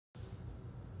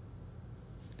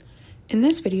In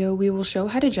this video, we will show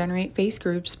how to generate face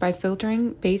groups by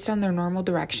filtering based on their normal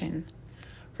direction.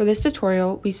 For this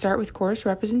tutorial, we start with coarse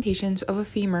representations of a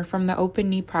femur from the Open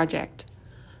Knee project.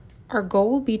 Our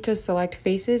goal will be to select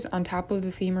faces on top of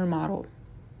the femur model.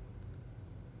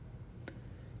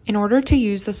 In order to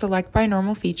use the Select by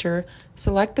Normal feature,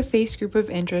 select the face group of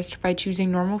interest by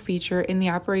choosing Normal feature in the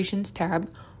Operations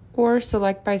tab, or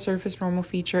Select by Surface Normal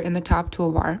feature in the top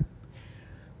toolbar.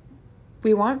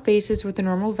 We want faces with a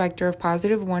normal vector of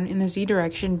 +1 in the z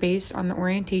direction based on the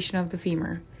orientation of the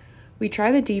femur. We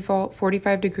try the default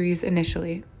 45 degrees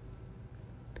initially.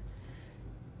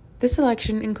 This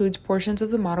selection includes portions of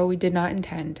the model we did not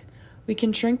intend. We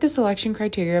can shrink the selection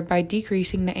criteria by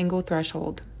decreasing the angle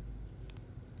threshold.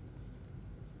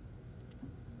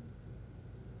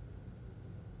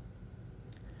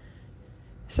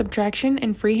 Subtraction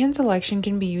and freehand selection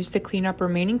can be used to clean up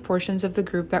remaining portions of the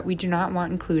group that we do not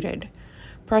want included.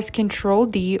 Press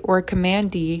Ctrl D or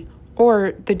Command D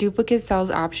or the Duplicate Cells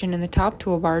option in the top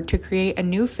toolbar to create a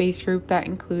new face group that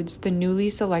includes the newly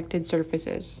selected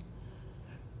surfaces.